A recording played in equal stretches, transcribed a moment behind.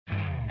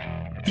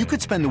You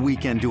could spend the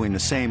weekend doing the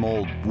same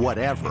old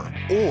whatever,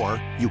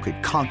 or you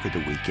could conquer the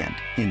weekend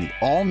in the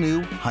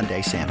all-new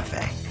Hyundai Santa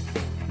Fe.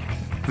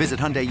 Visit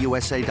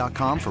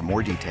HyundaiUSA.com for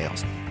more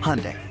details.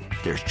 Hyundai,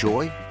 there's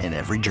joy in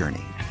every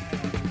journey.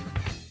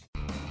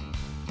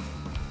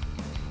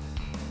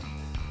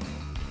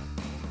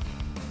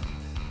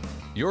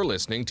 You're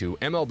listening to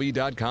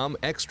MLB.com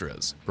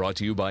Extras, brought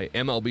to you by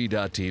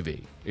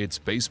MLB.tv. It's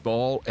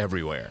baseball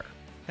everywhere.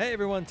 Hey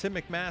everyone, Tim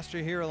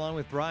McMaster here along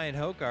with Brian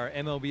Hoke, our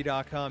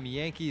MLB.com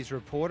Yankees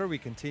reporter. We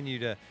continue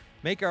to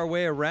make our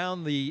way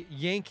around the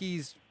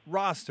Yankees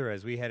roster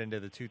as we head into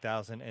the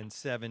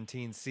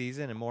 2017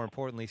 season and more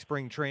importantly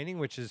spring training,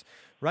 which is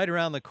right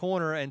around the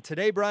corner. And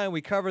today, Brian,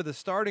 we cover the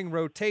starting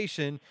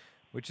rotation,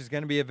 which is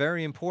going to be a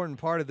very important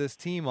part of this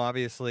team,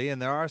 obviously. And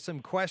there are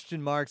some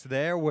question marks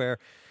there where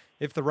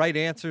if the right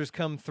answers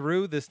come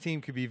through, this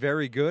team could be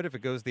very good. If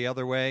it goes the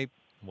other way,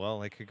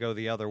 well, it could go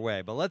the other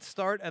way. But let's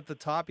start at the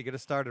top. You got to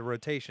start a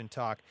rotation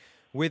talk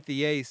with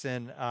the ace,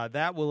 and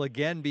that will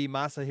again be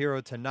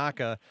Masahiro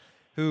Tanaka,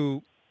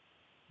 who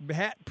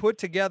put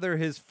together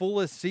his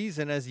fullest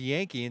season as a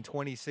Yankee in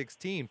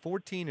 2016,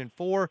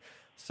 14-4,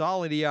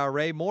 solid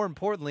ERA. More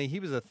importantly, he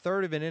was a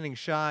third of an inning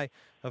shy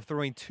of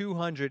throwing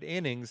 200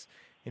 innings,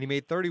 and he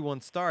made 31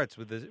 starts,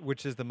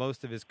 which is the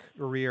most of his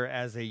career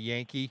as a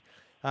Yankee.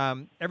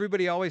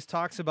 Everybody always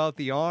talks about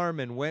the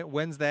arm and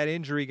when's that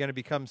injury going to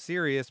become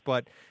serious,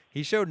 but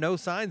he showed no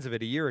signs of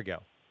it a year ago.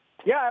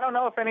 Yeah, I don't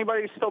know if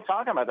anybody's still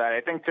talking about that. I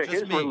think to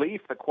his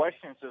relief, the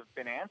questions have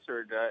been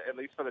answered, at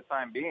least for the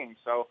time being.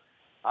 So,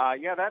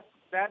 yeah,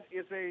 that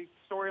is a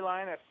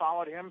storyline that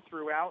followed him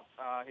throughout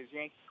his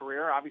Yankee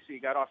career. Obviously, he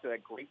got off to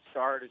that great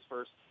start, his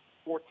first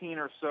 14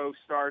 or so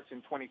starts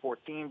in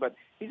 2014, but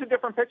he's a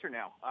different pitcher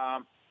now.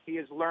 He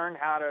has learned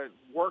how to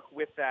work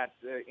with that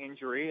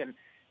injury, and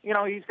you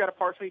know, he's got a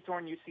partially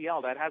torn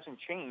UCL. That hasn't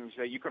changed.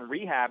 You can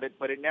rehab it,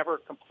 but it never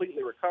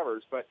completely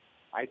recovers. But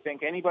I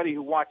think anybody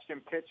who watched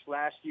him pitch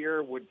last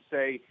year would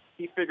say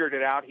he figured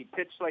it out. He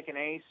pitched like an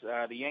ace.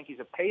 The Yankees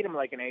have paid him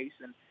like an ace.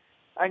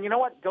 And you know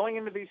what? Going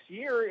into this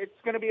year, it's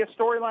going to be a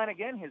storyline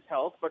again, his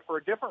health, but for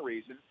a different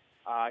reason.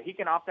 He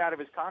can opt out of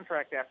his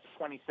contract after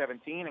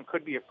 2017 and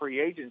could be a free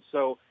agent.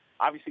 So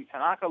obviously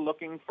Tanaka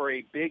looking for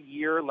a big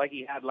year like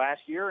he had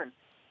last year. And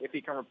if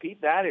he can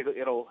repeat that,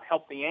 it'll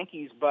help the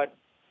Yankees. But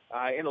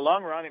in the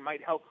long run, it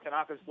might help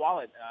Tanaka's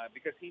wallet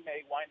because he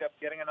may wind up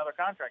getting another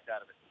contract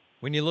out of it.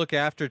 When you look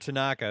after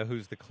Tanaka,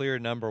 who's the clear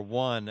number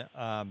one,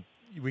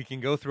 we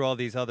can go through all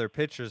these other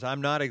pitchers. I'm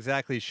not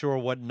exactly sure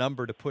what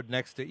number to put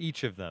next to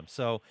each of them.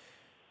 So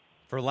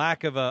for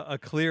lack of a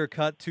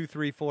clear-cut 2,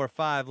 3, 4,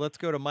 5, let's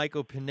go to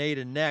Michael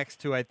Pineda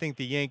next, who I think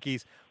the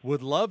Yankees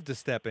would love to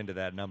step into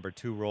that number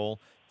 2 role.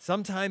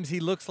 Sometimes he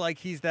looks like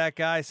he's that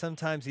guy.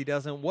 Sometimes he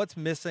doesn't. What's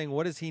missing?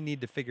 What does he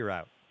need to figure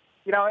out?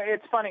 You know,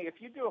 it's funny. If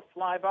you do a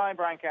flyby,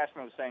 Brian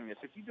Cashman was saying this,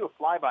 if you do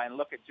a flyby and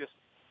look at just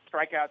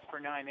strikeouts per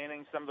 9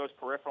 innings, some of those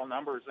peripheral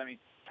numbers, I mean,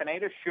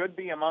 Pineda should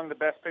be among the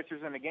best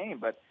pitchers in the game,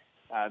 but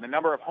the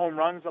number of home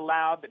runs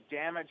allowed, the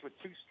damage with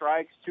 2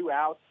 strikes, 2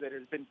 outs that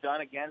has been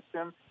done against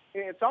him,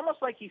 it's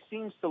almost like he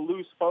seems to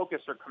lose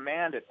focus or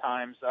command at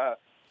times.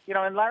 You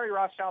know, and Larry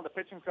Rothschild, the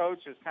pitching coach,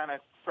 has kind of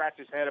scratched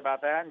his head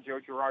about that, and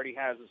Joe Girardi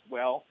has as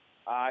well.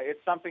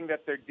 It's something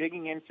that they're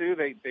digging into.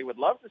 They would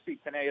love to see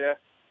Pineda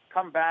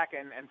come back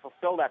and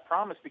fulfill that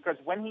promise because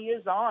when he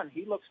is on,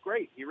 he looks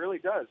great. He really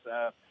does.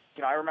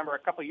 You know, I remember a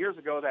couple of years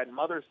ago that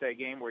Mother's Day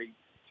game where he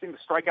seemed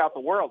to strike out the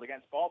world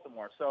against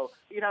Baltimore. So,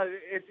 you know,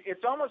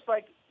 it's almost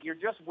like you're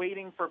just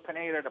waiting for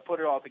Pineda to put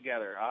it all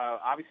together.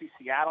 Obviously,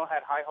 Seattle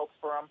had high hopes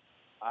for him.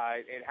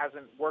 It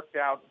hasn't worked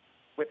out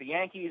with the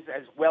Yankees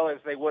as well as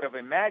they would have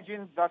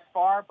imagined thus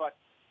far, but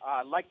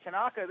like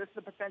Tanaka, this is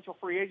a potential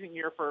free agent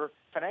year for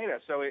Pineda,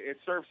 so it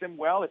serves him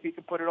well if he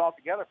can put it all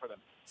together for them.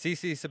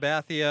 CC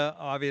Sabathia,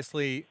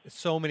 obviously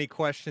so many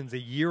questions a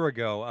year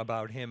ago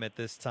about him at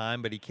this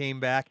time, but he came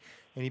back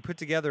and he put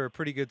together a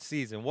pretty good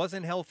season.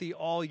 Wasn't healthy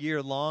all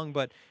year long,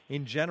 but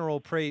in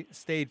general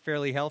stayed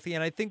fairly healthy.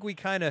 And I think we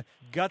kind of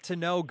got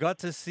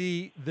to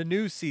see the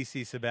new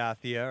CC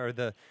Sabathia or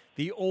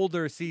the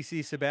older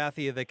CC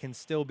Sabathia that can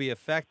still be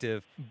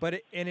effective.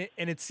 But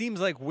it seems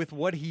like with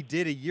what he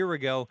did a year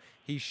ago,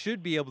 he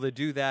should be able to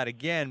do that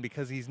again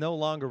because he's no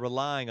longer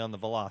relying on the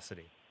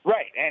velocity.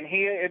 Right, and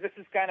this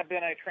has kind of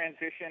been a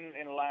transition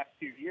in the last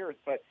few years,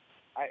 but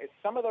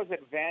some of those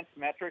advanced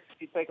metrics,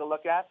 if you take a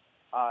look at,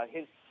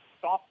 his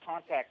soft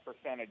contact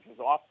percentage was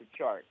off the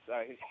charts.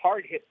 His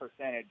hard hit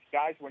percentage,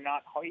 guys were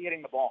not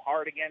hitting the ball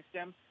hard against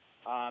him.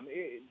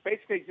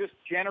 Basically just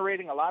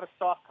generating a lot of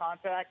soft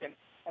contact,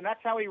 and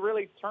that's how he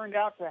really turned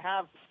out to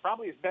have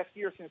probably his best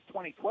year since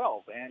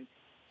 2012. And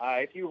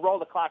if you roll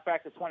the clock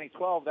back to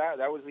 2012,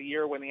 that was the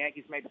year when the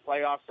Yankees made the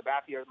playoffs.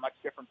 Sabathia was a much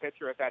different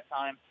pitcher at that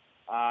time.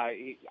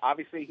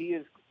 Obviously, he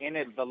is in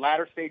the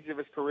latter stages of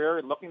his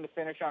career, looking to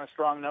finish on a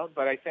strong note.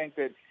 But I think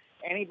that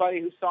anybody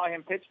who saw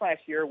him pitch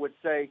last year would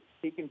say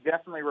he can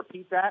definitely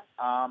repeat that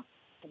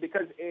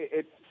because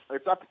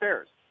it's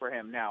upstairs for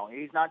him now.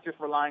 He's not just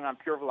relying on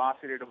pure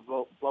velocity to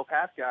blow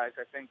past guys.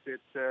 I think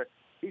that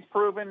he's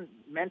proven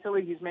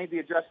mentally he's made the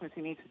adjustments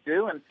he needs to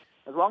do, and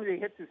as long as he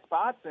hits his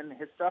spots and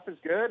his stuff is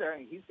good,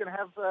 he's going to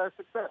have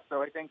success.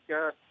 So I think,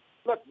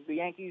 look, the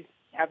Yankees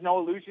have no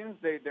illusions.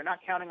 They're not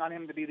counting on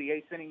him to be the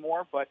ace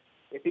anymore, but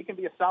if he can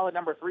be a solid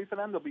number 3 for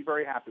them, they'll be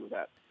very happy with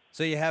that.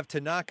 So you have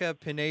Tanaka,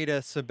 Pineda,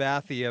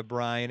 Sabathia,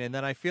 Brian, and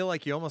then I feel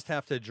like you almost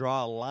have to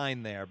draw a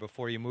line there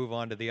before you move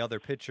on to the other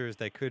pitchers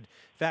that could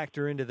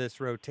factor into this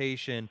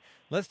rotation.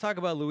 Let's talk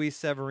about Luis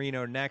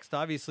Severino next.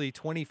 Obviously,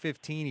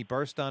 2015, he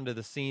burst onto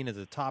the scene as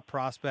a top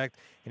prospect,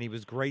 and he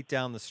was great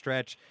down the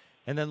stretch.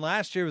 And then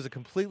last year was a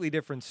completely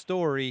different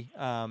story.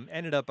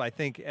 Ended up, I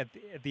think, at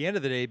the end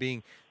of the day,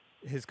 being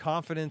his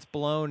confidence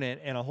blown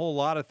and a whole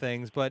lot of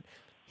things. But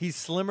he's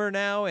slimmer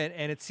now,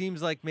 and it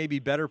seems like maybe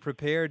better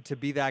prepared to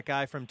be that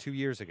guy from 2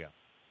 years ago.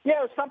 Yeah,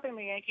 it was something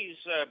the Yankees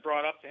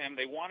brought up to him.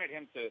 They wanted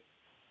him to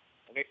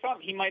 – they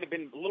thought he might have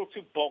been a little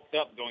too bulked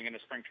up going into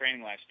spring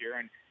training last year.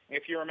 And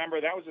if you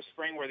remember, that was a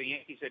spring where the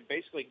Yankees had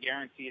basically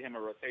guaranteed him a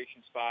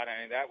rotation spot.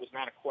 I mean, that was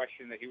not a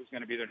question that he was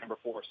going to be their number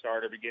 4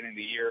 starter beginning of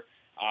the year.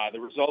 The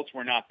results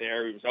were not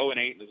there. He was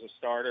 0-8 as a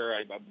starter.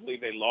 I believe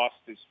they lost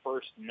his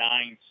first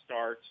 9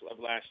 starts of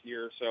last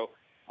year. So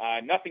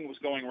nothing was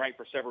going right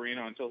for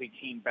Severino until he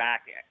came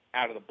back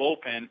out of the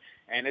bullpen.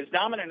 And as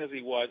dominant as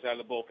he was out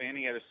of the bullpen,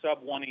 he had a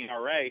sub-1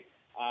 ERA.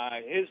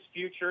 His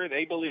future,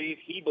 he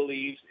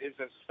believes, is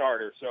as a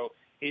starter. So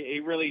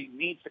he really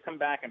needs to come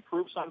back and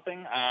prove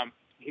something.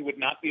 He would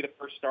not be the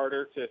first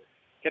starter to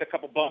hit a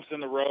couple bumps in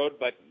the road,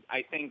 but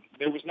I think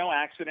there was no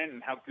accident in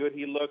how good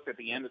he looked at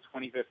the end of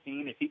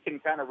 2015. If he can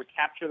kind of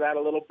recapture that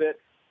a little bit,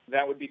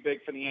 that would be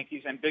big for the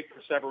Yankees and big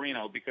for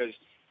Severino because,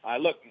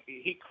 look,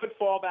 he could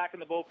fall back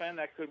in the bullpen.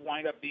 That could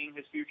wind up being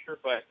his future,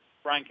 but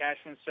Brian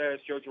Cashman says,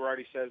 Joe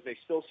Girardi says they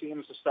still see him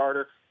as a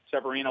starter.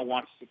 Severino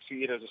wants to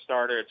succeed as a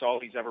starter. It's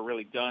all he's ever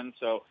really done,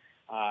 so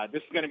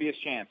this is going to be his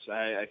chance.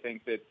 I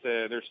think that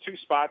there's 2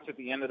 spots at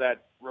the end of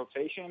that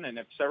rotation, and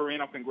if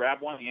Severino can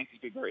grab one, the Yankees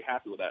will be very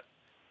happy with that.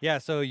 Yeah,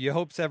 so you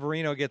hope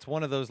Severino gets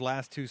one of those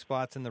last 2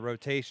 spots in the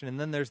rotation. And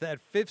then there's that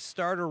 5th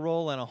starter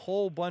role and a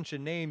whole bunch of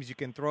names you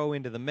can throw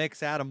into the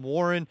mix. Adam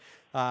Warren,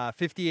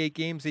 58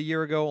 games a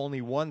year ago,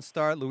 only 1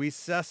 start. Luis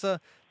Cessa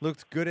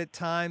looked good at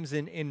times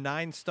in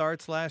 9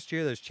 starts last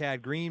year. There's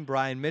Chad Green,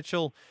 Brian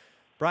Mitchell.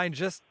 Brian,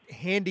 just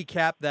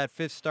handicap that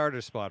 5th starter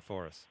spot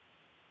for us.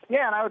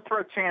 Yeah, and I would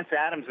throw Chance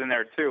Adams in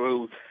there,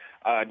 too,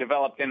 who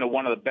developed into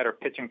one of the better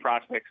pitching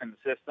prospects in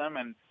the system,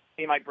 and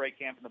he might break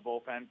camp in the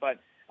bullpen. But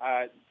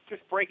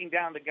just breaking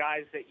down the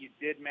guys that you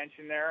did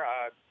mention there,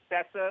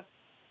 Cessa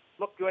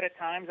looked good at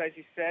times, as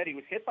you said. He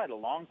was hit by the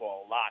long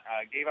ball a lot,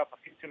 gave up a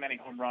few too many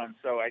home runs.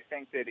 So I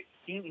think that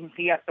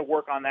he has to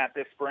work on that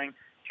this spring.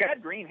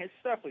 Chad Green, his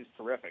stuff was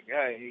terrific.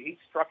 He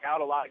struck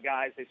out a lot of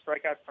guys. His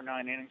strikeouts for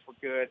 9 innings were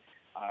good.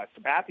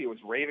 Sabathia was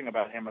raving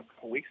about him a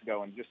couple weeks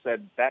ago and just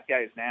said, that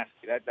guy is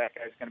nasty. That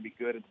guy's going to be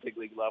good at the big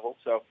league level.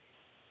 So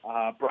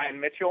Brian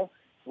Mitchell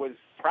was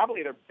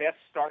probably their best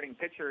starting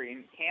pitcher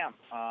in camp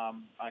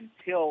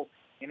until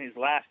in his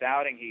last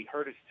outing he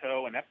hurt his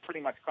toe, and that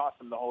pretty much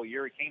cost him the whole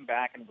year. He came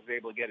back and was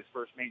able to get his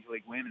first major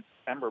league win in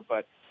September,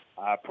 but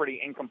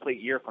pretty incomplete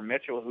year for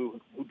Mitchell, who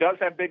does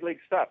have big league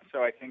stuff.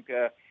 So I think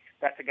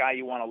that's a guy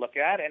you want to look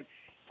at. And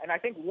I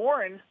think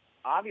Warren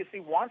obviously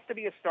wants to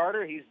be a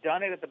starter. He's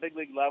done it at the big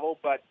league level,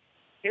 but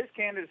his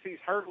candidacy is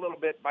hurt a little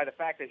bit by the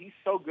fact that he's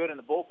so good in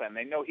the bullpen.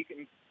 They know he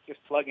can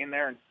just plug in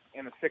there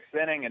in the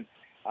 6th inning and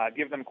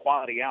give them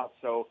quality out.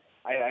 So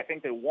I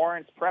think that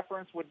Warren's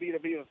preference would be to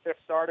be the 5th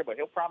starter, but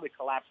he'll probably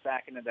collapse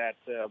back into that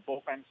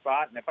bullpen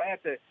spot. And if I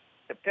had to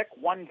pick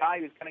one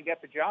guy who's going to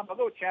get the job, I'll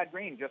go with Chad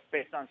Green just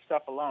based on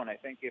stuff alone. I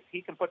think if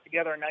he can put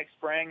together a nice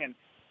spring, and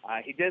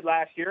he did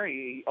last year,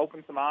 he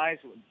opened some eyes,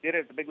 did it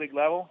at the big league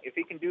level. If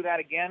he can do that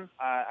again,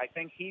 I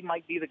think he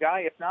might be the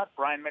guy. If not,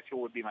 Brian Mitchell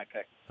would be my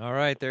pick. All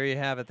right, there you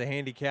have it, the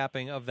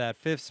handicapping of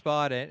that 5th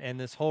spot, and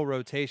this whole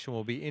rotation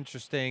will be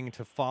interesting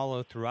to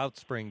follow throughout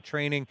spring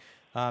training.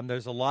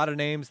 There's a lot of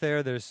names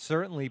there. There's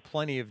certainly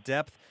plenty of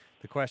depth.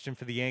 The question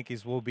for the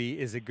Yankees will be,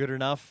 is it good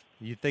enough?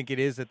 You think it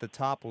is at the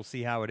top. We'll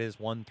see how it is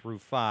 1 through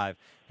 5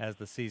 as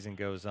the season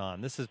goes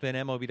on. This has been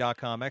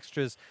MLB.com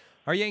Extras,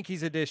 our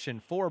Yankees edition.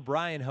 For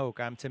Brian Hoke,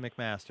 I'm Tim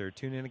McMaster.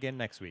 Tune in again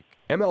next week.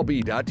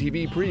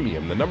 MLB.tv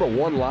Premium, the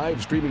 #1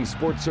 live streaming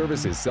sports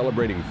service, is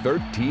celebrating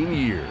 13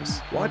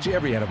 years. Watch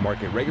every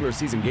out-of-market regular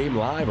season game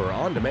live or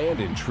on demand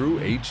in true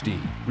HD.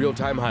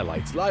 Real-time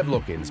highlights, live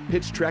look-ins,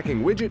 pitch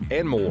tracking widget,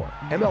 and more.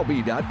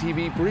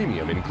 MLB.tv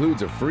Premium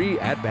includes a free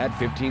At-Bat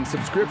 15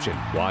 subscription.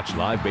 Watch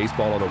live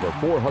baseball on over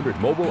 400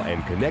 mobile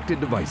and connected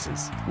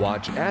devices.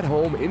 Watch at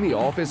home, in the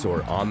office,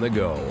 or on the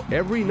go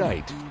every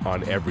night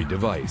on every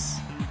device.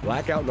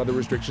 Blackout and other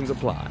restrictions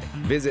apply.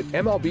 Visit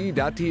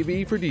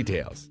MLB.tv for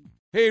details.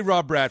 Hey,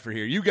 Rob Bradford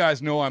here. You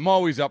guys know I'm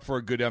always up for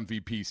a good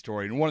MVP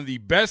story, and one of the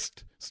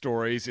best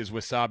stories is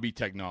Wasabi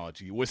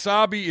Technology.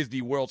 Wasabi is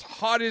the world's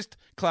hottest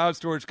cloud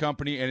storage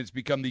company, and it's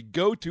become the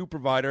go-to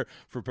provider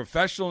for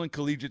professional and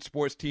collegiate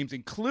sports teams,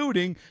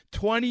 including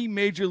 20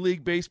 Major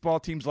League Baseball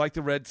teams like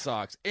the Red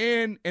Sox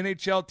and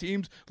NHL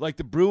teams like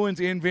the Bruins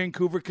and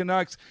Vancouver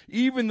Canucks.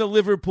 Even the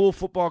Liverpool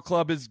Football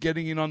Club is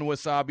getting in on the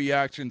Wasabi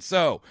action.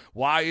 So,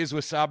 why is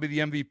Wasabi the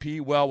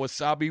MVP? Well,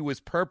 Wasabi was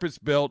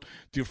purpose-built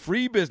to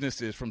free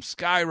businesses from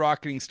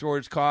skyrocketing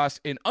storage costs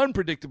and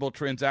unpredictable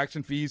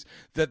transaction fees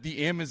that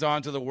the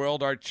Amazons of the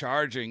world are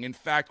charging. In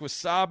fact,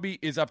 Wasabi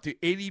is up to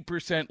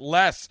 80%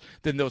 less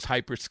than those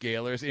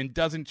hyperscalers and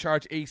doesn't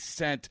charge a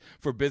cent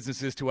for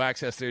businesses to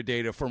access their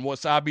data. From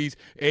Wasabi's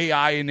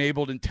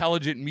AI-enabled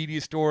intelligent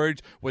media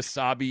storage,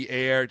 Wasabi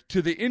Air,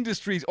 to the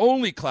industry's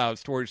only cloud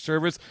storage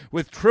service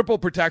with triple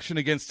protection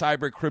against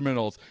cyber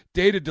criminals,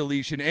 data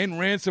deletion, and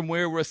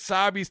ransomware,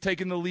 Wasabi's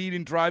taken the lead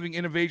in driving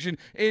innovation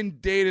in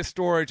data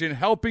storage and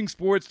helping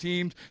sports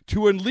teams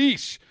to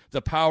unleash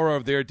the power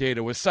of their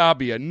data.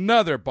 Wasabi,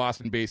 another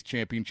Boston-based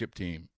championship team.